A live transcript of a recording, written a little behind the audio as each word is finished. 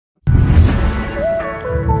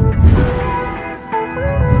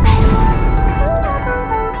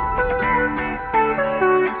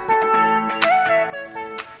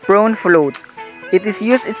prone float. It is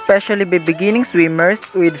used especially by beginning swimmers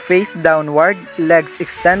with face downward, legs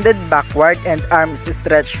extended backward, and arms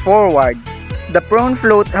stretched forward. The prone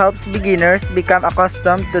float helps beginners become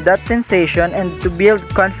accustomed to that sensation and to build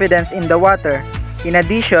confidence in the water. In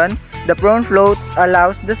addition, the prone float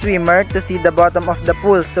allows the swimmer to see the bottom of the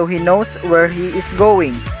pool so he knows where he is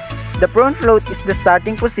going. The prone float is the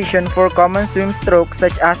starting position for common swim strokes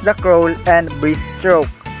such as the crawl and breaststroke.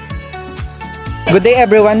 Good day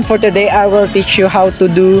everyone, for today I will teach you how to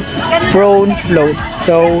do prone float.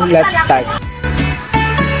 So let's start.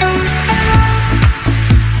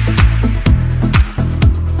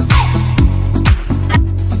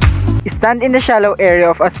 Stand in the shallow area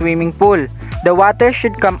of a swimming pool. The water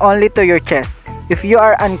should come only to your chest. If you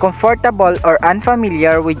are uncomfortable or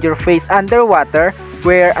unfamiliar with your face underwater,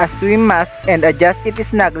 wear a swim mask and adjust it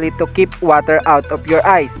snugly to keep water out of your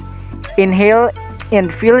eyes. Inhale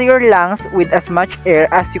and fill your lungs with as much air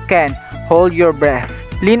as you can. Hold your breath.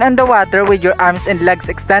 Lean on the water with your arms and legs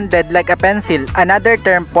extended like a pencil, another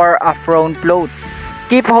term for a prone float.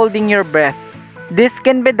 Keep holding your breath. This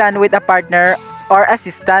can be done with a partner or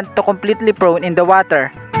assistant to completely prone in the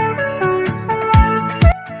water.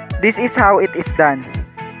 This is how it is done.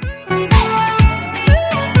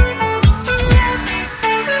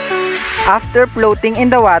 After floating in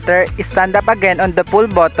the water, stand up again on the pool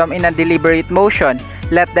bottom in a deliberate motion.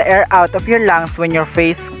 Let the air out of your lungs when your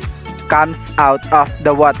face comes out of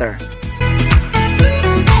the water.